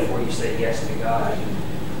for before you say yes to God.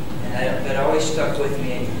 And that always stuck with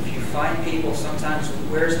me. And if you find people, sometimes,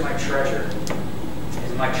 where's my treasure?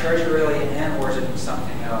 Is my treasure really in him, or is it in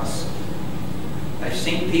something else? I've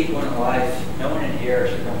seen people in life, no one in here,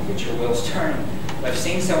 so don't get your wheels turning, but I've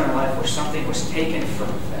seen someone in life where something was taken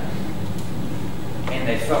from them, and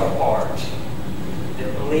they fell apart. The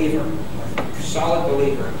believer, a solid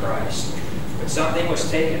believer in Christ, but something was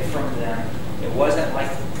taken from them. It wasn't like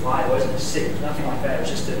a lie, it wasn't a sickness, nothing like that. It was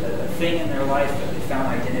just a thing in their life that they found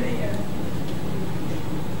identity in.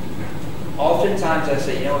 Oftentimes I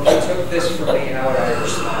say, if you took this from me, how would I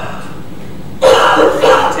respond?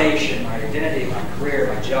 My reputation, my identity, my career,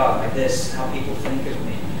 my job, my this, how people think of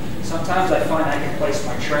me. Sometimes I find I can place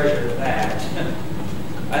my treasure in that.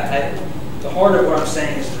 The heart of what I'm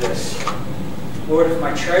saying is this. Lord, if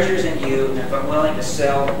my treasure's in you, and if I'm willing to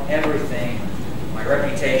sell everything, my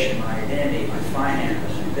reputation, my identity, my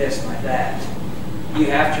finances, my this, my that, you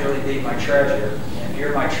have to really be my treasure. And if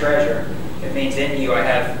you're my treasure, it means in you I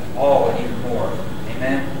have all and even more.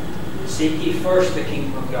 Amen? Seek ye first the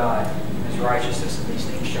kingdom of God and his righteousness, and these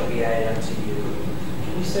things shall be added unto you.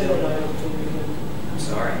 Can you say what idol to me again? I'm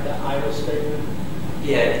sorry? The idol statement?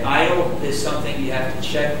 Yeah, an idol is something you have to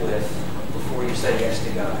check with before you say yes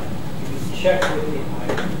to God. Check with the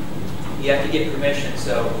idol. You have to get permission.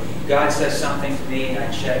 So God says something to me, and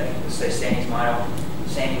I check. Let's say Sandy's my idol.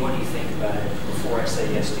 Sandy, what do you think about it before I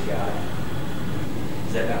say yes to God?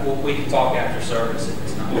 Is that, well, we can talk after service if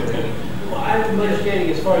it's not really. Well, I'm understanding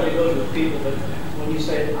as far as it goes with people, but when you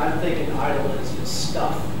say, I'm thinking idol is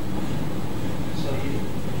stuff. So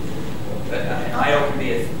But an idol can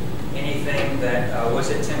be anything that, what's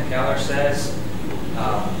it Tim Keller says?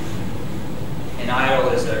 An idol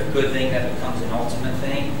is a good thing that becomes an ultimate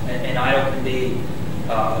thing. An idol can be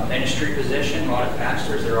a ministry position. A lot of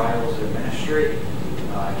pastors, their idols are ministry.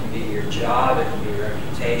 It can be your job, it can be your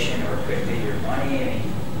reputation, or it could be your money. I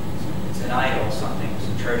mean, it's an idol, something, it's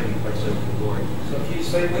a treasure you place over the Lord. So if you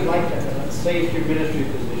say we like that, then let's say it's your ministry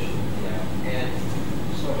position. Yeah. And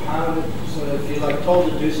so if you're like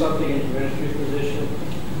told to do something in your ministry position,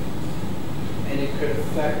 and it could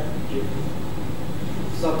affect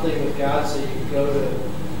something with God, so you go to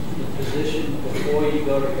the position before you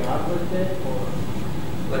go to God with it, or?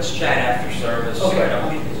 Let's chat after service. Okay. So I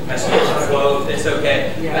don't mess up the flow. It's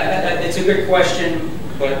okay. Yeah. It's a good question,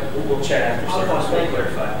 but we'll chat after service. Okay.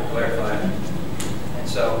 We'll clarify. And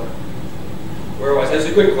so, where was I? It's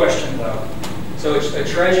a good question, though. So a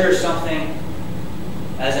treasure is something,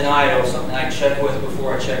 as an idol, something I check with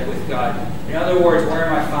before I check with God. In other words, where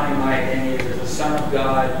am I finding my identity as a son of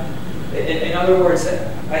God? In other words,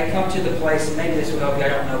 I come to the place, and maybe this will help you, I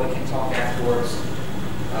don't know, we can talk afterwards.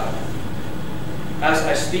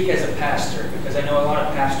 I speak as a pastor, because I know a lot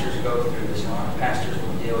of pastors go through this, and a lot of pastors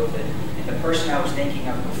will deal with it. And the person I was thinking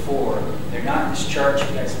of before, they're not in this church,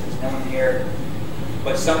 because there's no one here,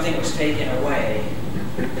 but something was taken away,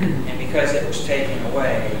 and because it was taken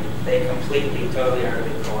away, they completely, totally,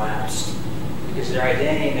 utterly collapsed. Because their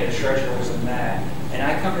identity and their treasure was in that. And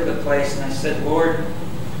I come to the place and I said, Lord,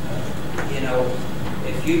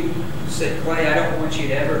 if you said, Clay, I don't want you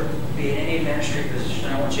to ever be in any ministry position.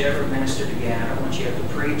 I don't want you to ever minister again. I don't want you to ever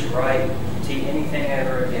preach, write, teach anything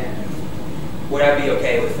ever again. Would I be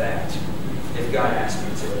okay with that if God asked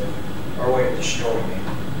me to? Or would it destroy me?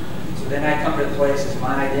 So then I come to the place, is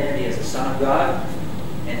my identity as a son of God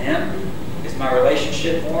in Him? Is my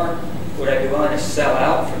relationship more? Would I be willing to sell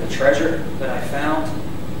out for the treasure that I found?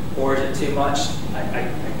 Or is it too much? I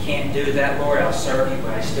can't do that, Lord. I'll serve you,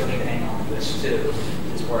 but I still need to hang on to this too.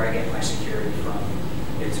 It's where I get my security from.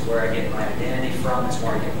 It's where I get my identity from. It's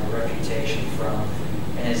where I get my reputation from.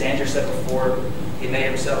 And as Andrew said before, he made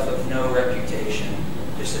himself of no reputation.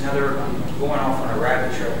 Just another, I'm going off on a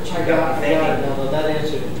rabbit trail. But I got it. No, that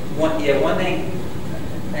answered it. One thing,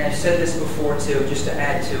 and I've said this before too, just to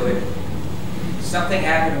add to it, something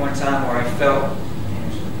happened one time where I felt,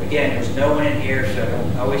 again, there's no one in here,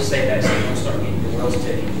 so I always say that so you don't start getting the wheels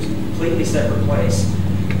ticking. It's a completely separate place.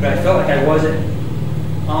 But I felt like I wasn't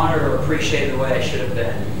honored or appreciated the way I should have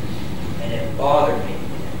been. And it bothered me,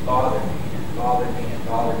 and it bothered me, and it bothered me, and it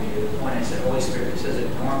bothered me to the point I said, Holy Spirit, this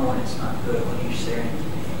isn't normal and it's not good. What are you saying to me?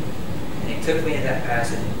 And He took me in that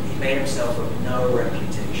passage. He made Himself of no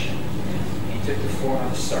reputation. And He took the form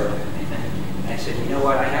of a servant. And I said, you know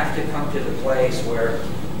what? I have to come to the place where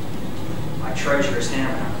my treasure is Him.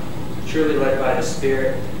 I'm truly led by the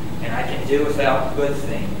Spirit, and I can do without good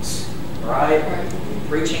things. Right?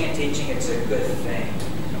 Preaching and teaching, it's a good thing.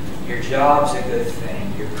 Your job's a good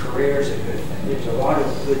thing. Your career's a good thing. There's a lot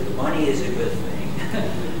of good money is a good thing.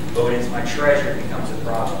 But when it's my treasure, it becomes a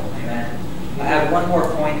problem. Amen. I have one more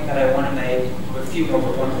point that I want to make, a few more,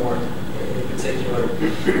 but one more in particular.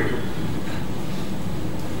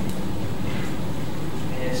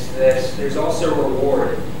 And it's this. There's also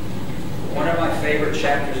reward. One of my favorite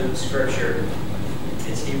chapters of the Scripture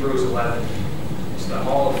is Hebrews 11. It's the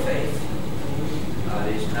Hall of Faith.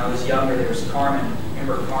 When I was younger, there was Carmen.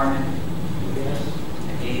 Remember Carmen? Yes.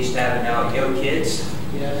 And he used to have it now, Yo Kids.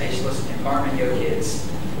 Yes. I used to listen to Carmen, Yo Kids.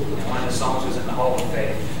 And one of the songs was in the Hall of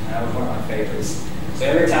Faith. And that was one of my favorites. So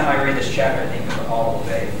every time I read this chapter, I think of the Hall of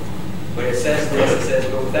Faith. But it says this, it says,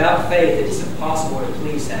 but without faith it is impossible to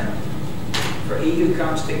please Him. For he who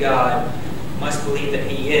comes to God must believe that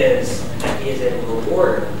He is, and that He is a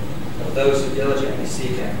rewarder of those who diligently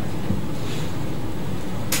seek Him.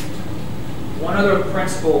 One other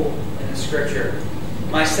principle in the Scripture.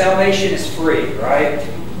 My salvation is free, right?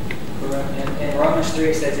 In Romans 3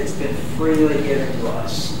 it says it's been freely given to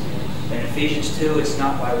us. In Ephesians 2 it's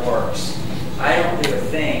not by works. I don't do a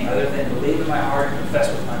thing other than believe in my heart and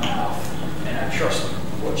confess with my mouth. And I trust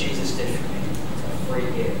what Jesus did for me. It's a free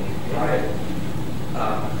gift, right?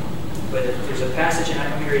 But there's a passage, and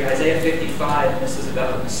I'm going to read Isaiah 55, and this is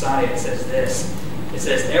about the Messiah. It says this. It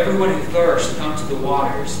says, everyone who thirsts, come to the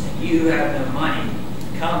waters, and you who have no money,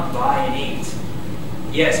 come, buy and eat.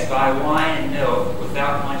 Yes, buy wine and milk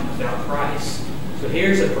without money, without price. So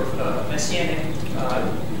here's a messianic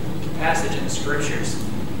passage in the Scriptures.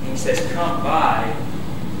 And he says, come buy,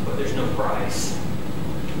 but there's no price.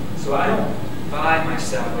 So I don't buy my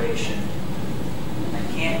salvation. I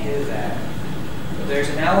can't do that. But there's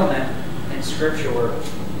an element in Scripture where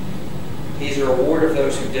He's a reward of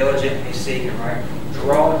those who diligently seek Him, right?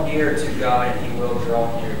 Draw near to God, and He will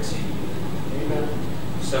draw near to you. Amen.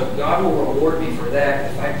 So God will reward me for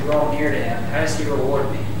that. If I draw near to Him, how does He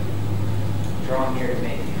reward me? Draw near to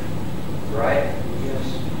me. Right? Yes.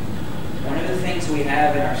 One of the things we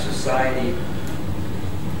have in our society,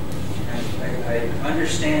 I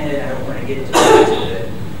understand it, I don't want to get into it,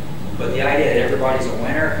 but the idea that everybody's a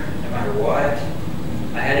winner, no matter what.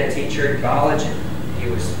 I had a teacher in college, and he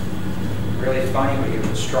was really funny, but he was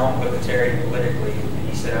a strong libertarian politically. And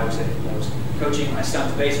he said, I was coaching my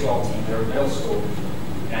son's baseball team at middle school,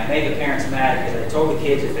 and I made the parents mad because I told the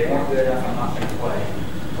kids if they weren't good enough, I'm not going to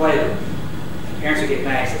play them. The parents would get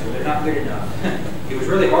mad. He said, well, they're not good enough. He was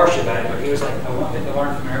really harsh about it, but he was like, I want them to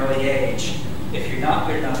learn from an early age. If you're not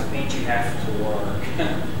good enough, it means you have to work.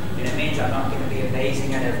 And it means I'm not going to be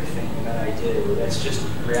amazing at everything that I do. That's just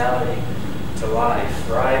reality to life,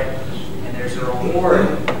 right? And there's a reward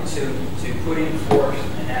to putting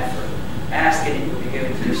forth an effort. Ask and it will be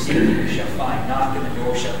given to you. Seek and you shall find. Knock and the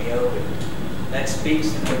door shall be opened. That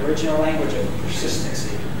speaks in the original language of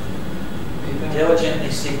persistency. Diligently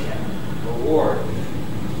seek Him. Reward.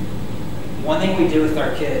 One thing we do with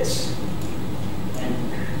our kids, and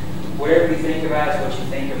whatever you think about is what you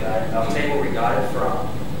think about it. I'll tell you where we got it from.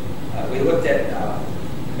 We looked at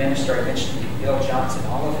the minister I mentioned, Bill Johnson.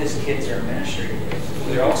 All of his kids are in ministry.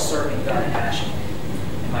 They're all serving God passionately.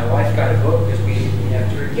 And my wife got a book because we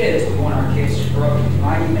have 3 kids. We want our kids to grow up to be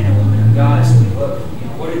mighty men and women of God. So we look,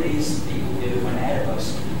 what do these people do when ahead of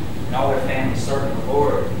us? And all their families serving the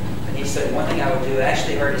Lord. And he said, one thing I would do, I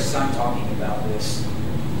actually heard his son talking about this.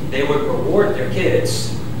 They would reward their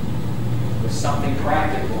kids with something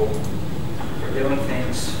practical for doing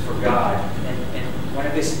things for God. And one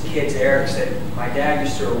of his kids, Eric, said, my dad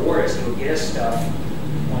used to reward us. He would get us stuff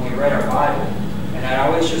when we read our Bible. And I'd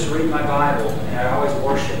always just read my Bible, and I'd always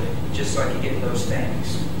worship just so I could get those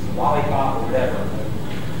things. Lollipop or whatever.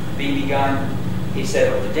 BB gun. He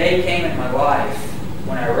said, but the day came in my life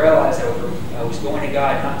when I realized I was going to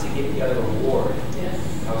God not to get the other reward.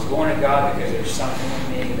 Yes. I was going to God because there's something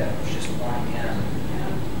in me that was just wanting Him.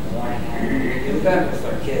 Wanting Him. We do that with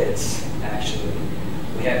our kids, actually.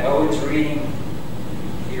 We have Owen's reading.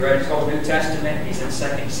 He read his whole New Testament. He's in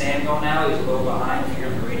 2 Samuel now. He's a little behind if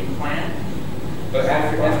you're in the reading plan. But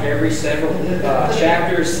after every several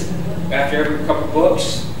chapters, after every couple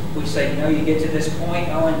books, we say, you get to this point,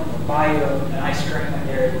 Owen, we'll buy you an ice cream at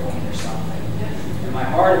Dairy Queen or something. And my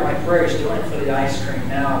heart and my prayer is doing it for the ice cream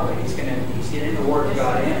now, but he's getting the Word of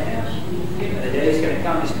God in him. And the day is going to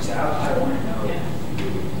come, he's going to say, I want to know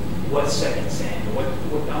what's 2 Samuel. I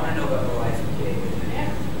want to know about the life of David.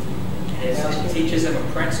 And it teaches them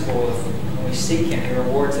a principle of when we seek Him, He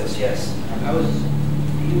rewards us. Yes.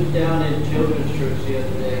 He was down in children's church the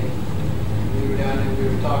other day. We were down and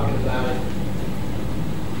we were talking about it.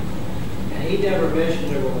 And he never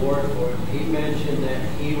mentioned a reward for it. He mentioned that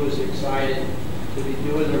he was excited to be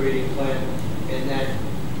doing the reading plan and that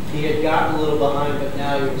he had gotten a little behind, but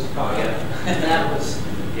now he was caught up. And that was,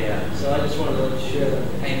 so I just wanted to let you share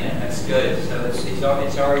that. Amen. That's good. So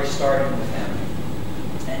it's already starting with Him.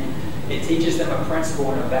 And it teaches them a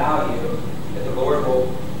principle and a value that the Lord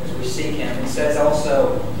will, as we seek Him. It says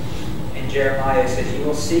also in Jeremiah, it says, you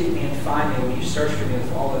will seek me and find me when you search for me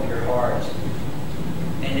with all of your heart.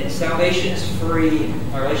 And salvation is free.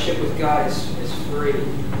 Our relationship with God is free,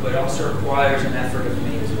 but it also requires an effort of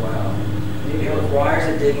me as well. It requires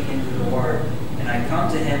a digging into the Word. And I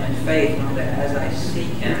come to Him in faith, knowing that as I seek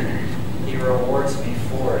Him, He rewards me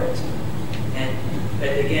for it. And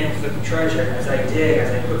again, with the treasure, as I dig,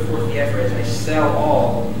 as I put forth the effort, as I sell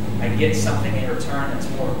all, I get something in return that's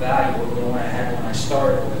more valuable than what I had when I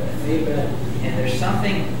started with it. Amen. And there's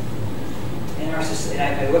something in our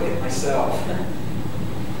society, I look at myself.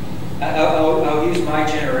 I'll use my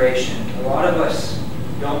generation. A lot of us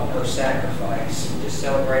don't know sacrifice. We just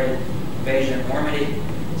celebrated invasion of Normandy,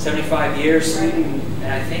 75 years. And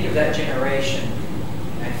I think of that generation,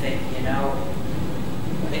 and I think,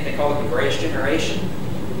 I think they call it the greatest generation.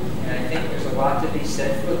 And I think there's a lot to be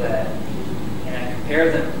said for that. And I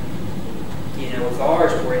compare them, with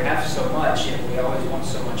ours, where we have so much, yet we always want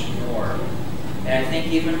so much more. And I think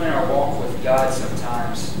even in our walk with God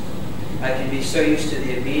sometimes, I can be so used to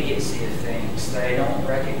the immediacy of things that I don't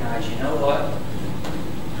recognize, what?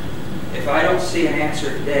 If I don't see an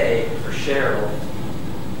answer today for Cheryl,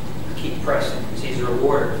 keep pressing, because He's a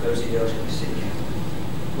rewarder for those who diligently seek Him.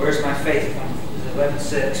 Where's my faith?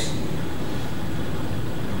 11:6.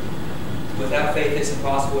 Without faith, it's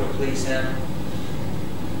impossible to please Him.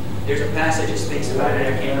 There's a passage that speaks about it.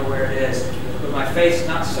 I can't remember where it is. But my faith's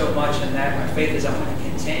not so much in that. My faith is I'm going to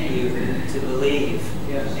continue to believe.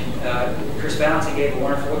 Yes. And Chris Valentin gave a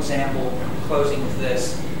wonderful example. I'm closing with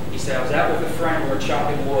this. He said, I was out with a friend, we were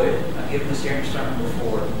chopping wood. I've given this here in sermon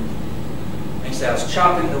before. And he said, I was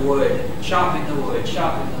chopping the wood, and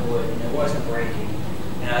it wasn't breaking.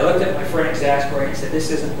 And I looked at my friend exasperated and said,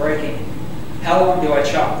 this isn't breaking. How long do I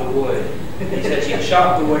chop the wood? And he said, you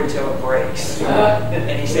chop the wood until it breaks.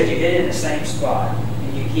 And he said, you hit it in the same spot,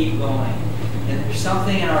 and you keep going. And there's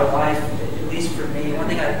something in our life, at least for me, one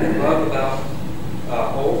thing I love about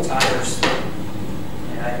old timers,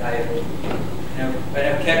 and I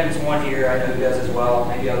know Kevin's one here, I know he does as well,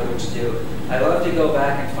 maybe others do. I love to go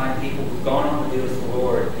back and find people who've gone on to be with the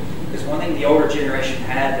Lord. Because one thing the older generation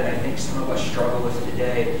had that I think some of us struggle with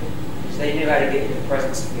today is they knew how to get in the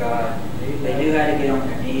presence of God. They knew how to get on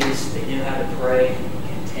their knees. They knew how to pray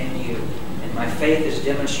and continue. And my faith is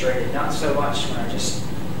demonstrated not so much when I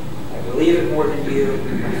believe it more than you.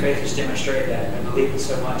 My faith is demonstrated that I believe it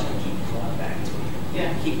so much I keep going back to it.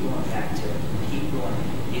 Yeah, keep going back to it. Keep going.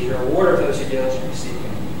 He's a rewarder of those who diligently seek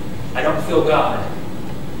Him. I don't feel God.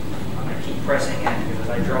 I'm going to keep pressing in because as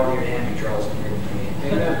I draw near to Him, He draws near to me.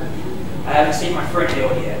 Amen. I haven't seen my friend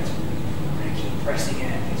healed yet. I'm going to keep pressing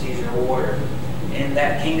in because He's a rewarder. In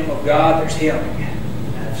that kingdom of God, there's healing.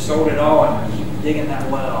 And I've sold it all, and I'm going to keep digging that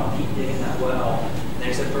well. Keep digging that well. And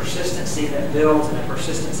there's a persistency that builds and a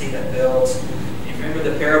persistency that builds. You remember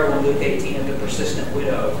the parable in Luke 18 of the persistent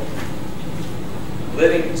widow.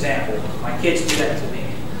 Living example. My kids do that to me.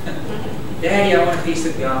 Daddy, I want a piece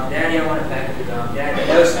of gum. Daddy, I want a pack of gum. Daddy, I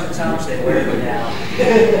know sometimes they wear me down.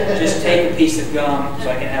 Just take a piece of gum so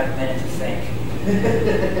I can have a minute to think.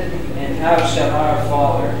 And how shall our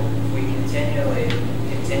Father, if we continually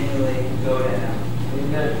go to Him,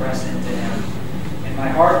 we've got to press into Him. In my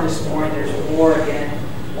heart this morning, there's more again.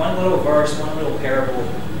 One little verse, one little parable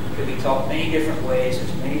could be taught many different ways.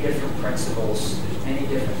 There's many different principles. There's many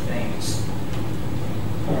different things.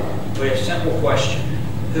 But a simple question.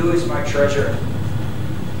 Who is my treasure?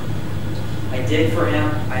 I dig for Him.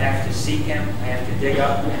 I have to seek Him. I have to dig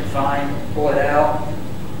up and find, pull it out.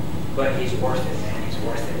 But He's worth it, man. He's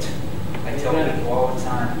worth it. I tell people all the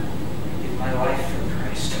time, I give my life for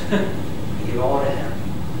Christ. I give all to Him.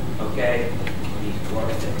 Okay? He's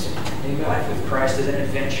worth it. Life with Christ is an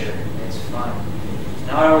adventure. It's fun. It's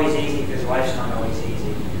not always easy because life's not always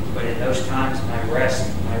easy. But in those times, my rest,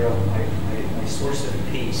 my source of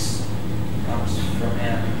peace comes from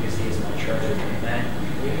Him because He is my treasure. Amen.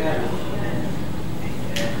 Amen.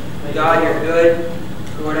 Amen. God, You're good.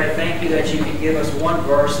 Lord, I thank You that You can give us one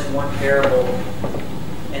verse and one parable.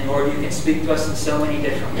 And Lord, You can speak to us in so many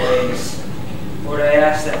different ways. Lord, I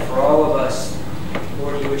ask that for all of us,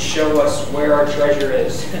 Lord, You would show us where our treasure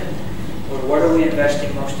is. Lord, what are we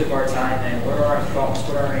investing most of our time in? What are our thoughts?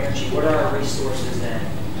 What are our energy? What are our resources in?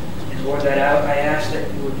 And Lord, that I ask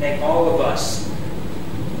that You would make all of us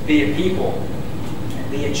be a people and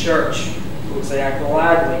be a church who would say, I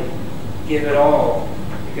gladly give it all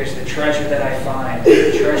because the treasure that I find,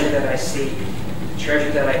 the treasure that I seek, the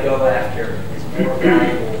treasure that I go after is more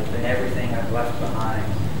valuable than everything I've left behind.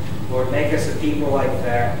 Lord, make us a people like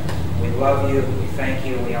that. We love You, we thank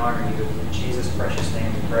You, we honor You. In Jesus' precious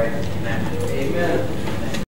name we pray. Amen. Amen.